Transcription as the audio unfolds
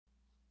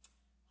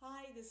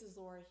Hi, this is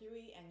Laura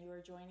Huey, and you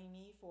are joining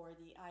me for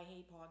the I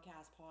Hate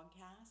podcast,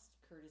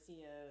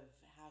 courtesy of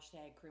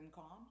hashtag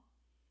CrimCom.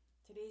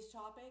 Today's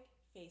topic,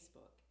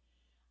 Facebook.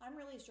 I'm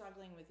really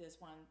struggling with this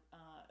one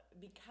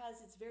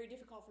because it's very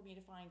difficult for me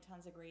to find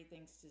tons of great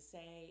things to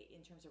say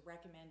in terms of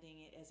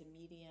recommending it as a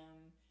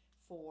medium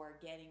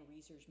for getting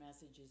research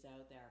messages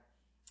out there.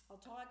 I'll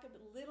talk a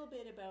little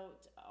bit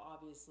about,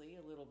 obviously,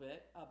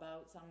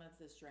 about some of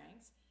the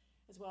strengths,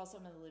 as well as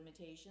some of the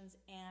limitations,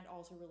 and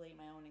also relate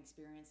my own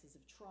experiences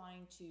of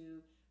trying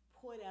to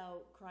put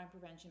out crime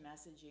prevention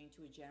messaging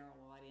to a general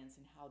audience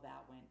and how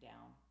that went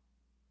down.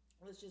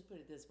 Let's just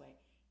put it this way.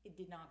 It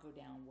did not go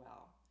down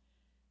well.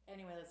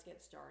 Anyway, let's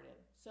get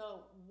started.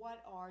 So,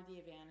 what are the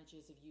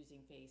advantages of using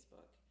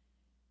Facebook?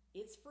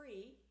 It's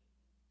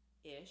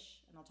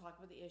free-ish, and I'll talk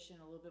about the ish in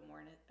a little bit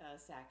more in a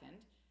second.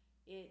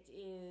 It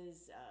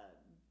is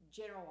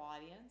general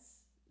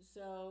audience.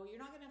 So you're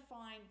not going to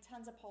find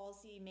tons of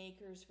policy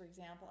makers, for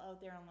example,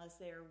 out there unless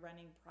they're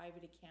running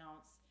private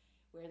accounts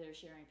where they're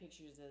sharing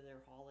pictures of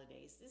their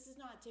holidays. This is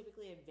not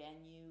typically a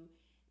venue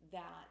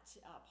that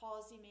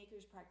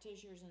policymakers,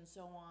 practitioners, and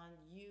so on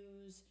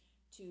use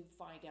to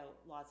find out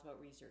lots about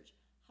research.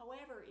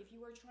 However, if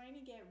you are trying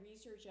to get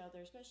research out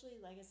there, especially,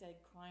 like I said,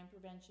 crime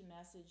prevention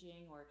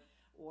messaging or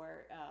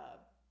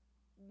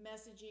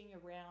messaging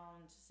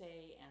around,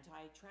 say,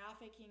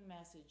 anti-trafficking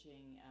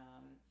messaging,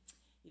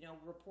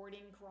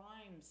 reporting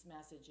crimes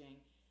messaging,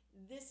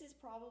 this is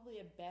probably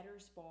a better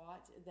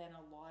spot than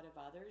a lot of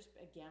others,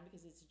 again,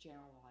 because it's a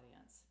general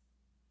audience.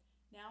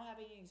 Now,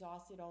 having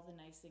exhausted all the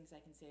nice things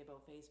I can say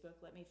about Facebook,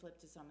 let me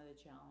flip to some of the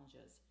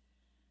challenges.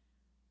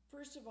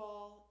 First of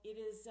all,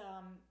 it's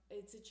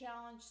a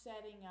challenge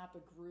setting up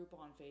a group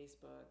on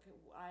Facebook.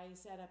 I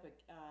set up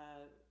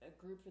a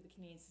group for the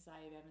Canadian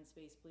Society of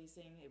Evidence-Based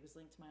Policing. It was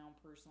linked to my own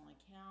personal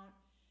account.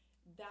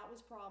 That was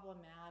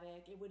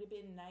problematic. It would have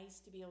been nice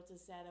to be able to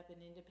set up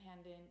an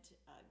independent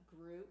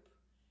group.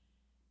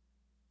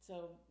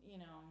 So,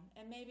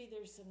 and maybe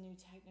there's some new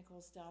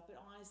technical stuff,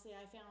 but honestly,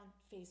 I found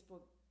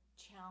Facebook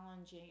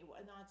challenging,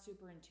 not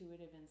super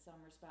intuitive in some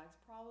respects.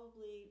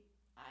 Probably,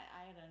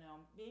 I don't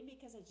know, maybe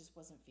because I just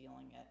wasn't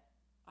feeling it.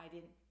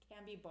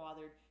 Can't be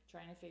bothered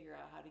trying to figure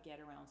out how to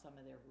get around some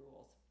of their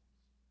rules.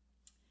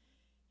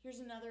 Here's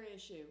another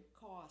issue,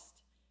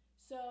 cost.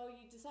 So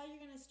you decide you're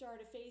going to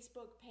start a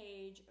Facebook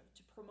page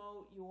to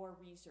promote your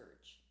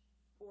research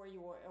or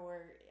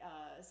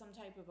some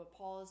type of a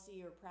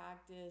policy or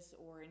practice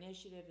or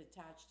initiative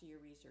attached to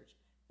your research.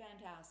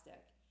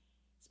 Fantastic.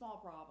 Small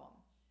problem.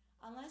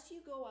 Unless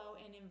you go out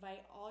and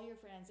invite all your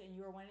friends, and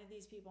you're one of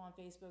these people on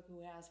Facebook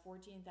who has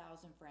 14,000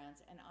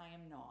 friends, and I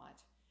am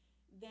not,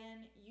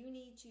 then you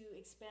need to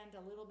expend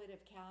a little bit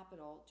of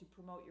capital to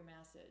promote your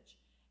message.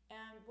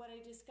 And what I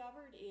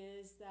discovered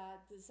is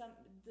that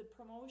the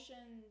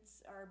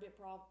promotions are a bit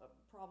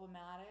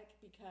problematic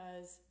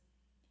because,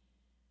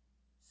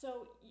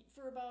 so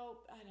for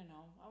about, I don't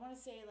know, I want to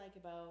say like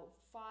about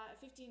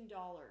 $15,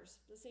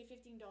 let's say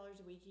 $15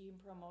 a week, you can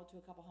promote to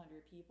a couple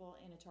hundred people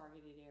in a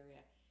targeted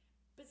area.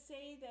 But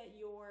say that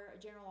your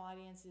general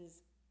audience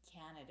is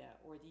Canada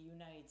or the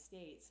United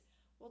States.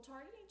 Well,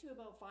 targeting to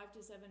about 500 to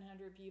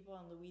 700 people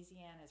in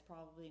Louisiana is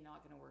probably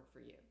not going to work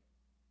for you.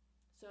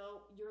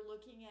 So you're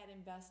looking at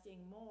investing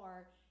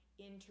more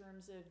in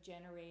terms of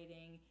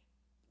generating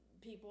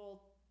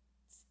people's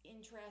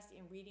interest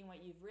in reading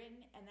what you've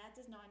written, and that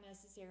does not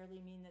necessarily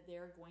mean that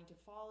they're going to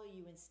follow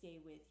you and stay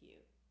with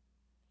you.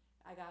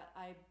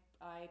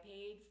 I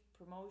paid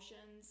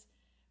promotions,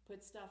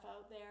 put stuff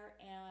out there,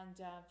 and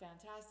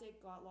fantastic,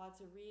 got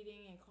lots of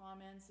reading and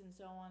comments and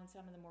so on, and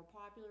some of the more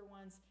popular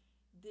ones,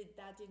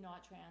 that did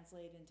not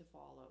translate into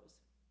follows.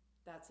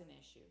 That's an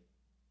issue.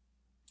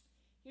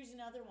 Here's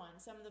another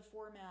one, some of the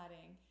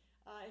formatting.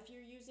 If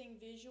you're using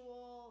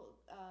visual,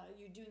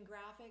 you're doing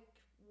graphic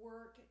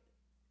work,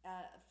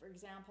 for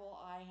example,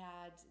 I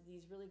had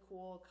these really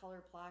cool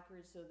color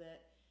placards so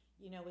that,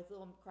 with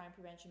little crime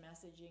prevention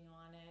messaging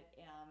on it,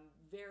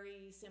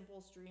 very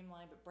simple,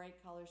 streamlined, but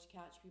bright colors to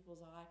catch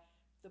people's eye.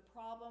 The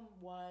problem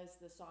was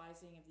the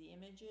sizing of the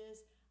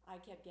images. I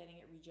kept getting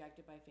it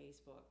rejected by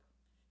Facebook.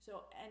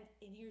 So, and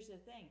here's the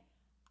thing.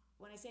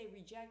 When I say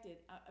rejected,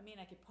 I mean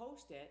I could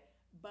post it,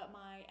 but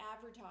my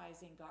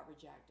advertising got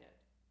rejected.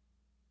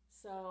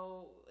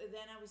 So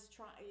then I was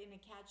trying in a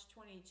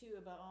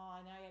catch-22 about,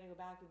 now I got to go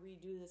back and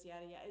redo this,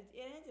 yada, yada.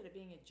 It ended up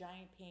being a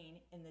giant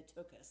pain in the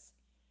tuchus.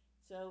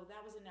 So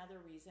that was another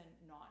reason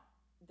not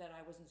that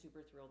I wasn't super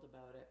thrilled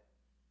about it.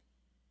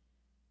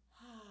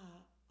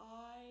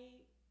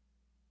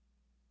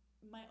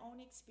 My own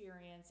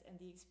experience and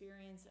the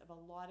experience of a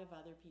lot of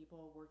other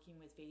people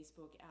working with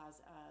Facebook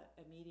as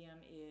a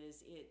medium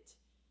is it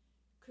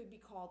could be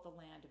called the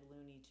land of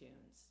Looney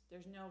Tunes.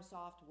 There's no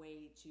soft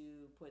way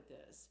to put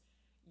this.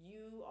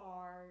 You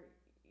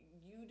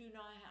do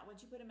not have,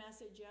 once you put a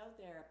message out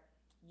there,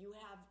 you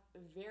have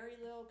very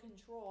little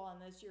control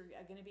unless you're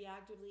going to be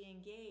actively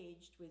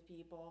engaged with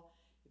people.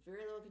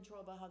 Very little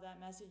control about how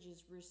that message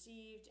is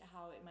received,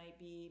 how it might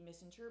be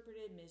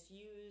misinterpreted,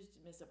 misused,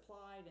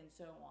 misapplied, and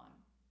so on.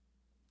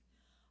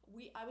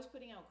 I was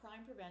putting out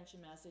crime prevention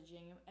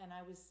messaging, and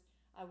I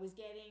was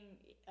getting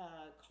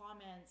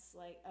comments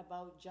like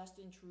about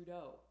Justin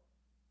Trudeau,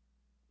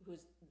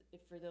 who's,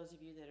 for those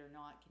of you that are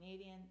not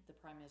Canadian, the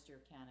Prime Minister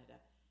of Canada.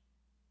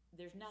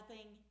 There's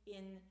nothing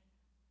in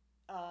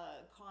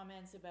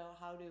comments about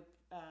how to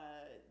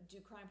do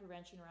crime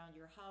prevention around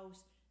your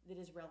house that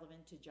is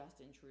relevant to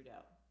Justin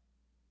Trudeau.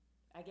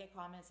 I get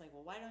comments like,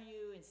 well, why don't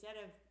you, instead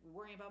of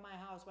worrying about my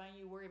house, why don't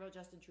you worry about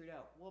Justin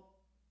Trudeau? Well,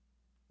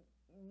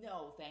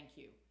 no, thank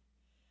you.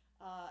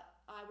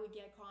 I would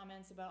get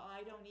comments about,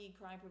 I don't need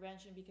crime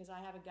prevention because I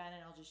have a gun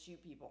and I'll just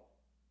shoot people.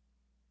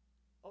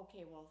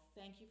 Okay, well,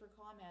 thank you for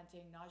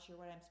commenting. Not sure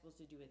what I'm supposed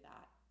to do with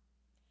that.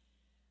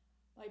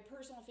 My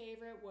personal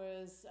favorite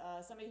was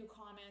somebody who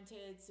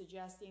commented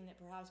suggesting that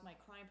perhaps my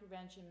crime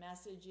prevention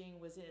messaging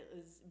was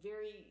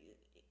very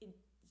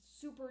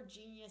super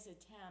genius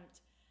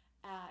attempt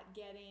at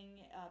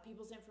getting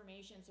people's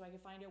information so I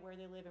could find out where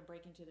they live and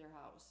break into their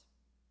house.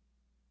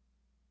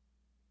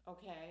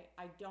 Okay,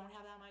 I don't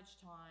have that much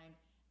time,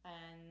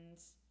 and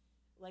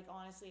like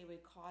honestly, it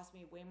would cost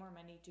me way more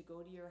money to go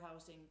to your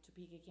house in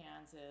Topeka,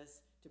 Kansas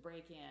to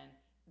break in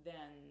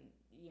than,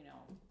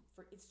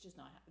 it's just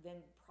not, than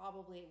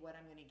probably what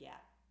I'm going to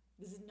get.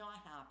 This is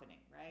not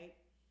happening, right?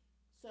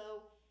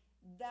 So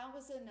that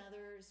was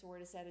another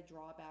sort of set of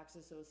drawbacks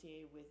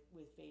associated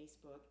with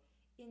Facebook.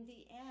 In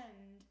the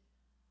end,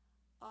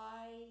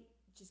 I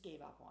just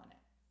gave up on it.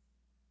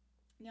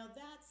 Now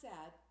that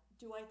said,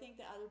 do I think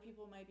that other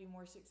people might be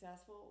more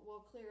successful?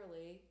 Well,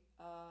 clearly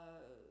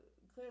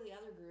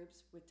other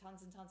groups with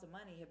tons and tons of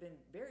money have been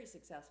very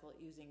successful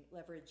at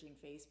leveraging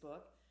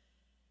Facebook.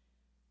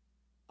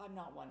 I'm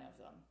not one of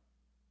them.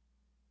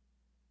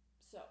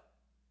 So,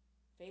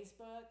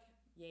 Facebook,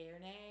 yay or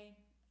nay?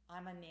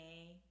 I'm a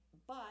nay.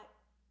 But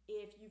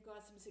if you've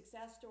got some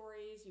success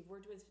stories, you've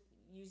worked with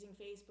using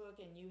Facebook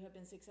and you have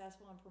been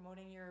successful in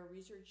promoting your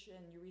research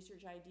and your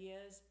research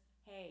ideas,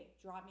 hey,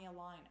 drop me a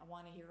line. I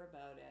want to hear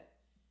about it.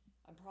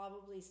 I'm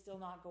probably still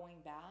not going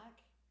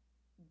back,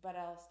 but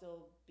I'll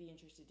still be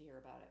interested to hear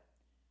about it.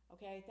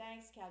 Okay,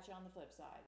 thanks. Catch you on the flip side.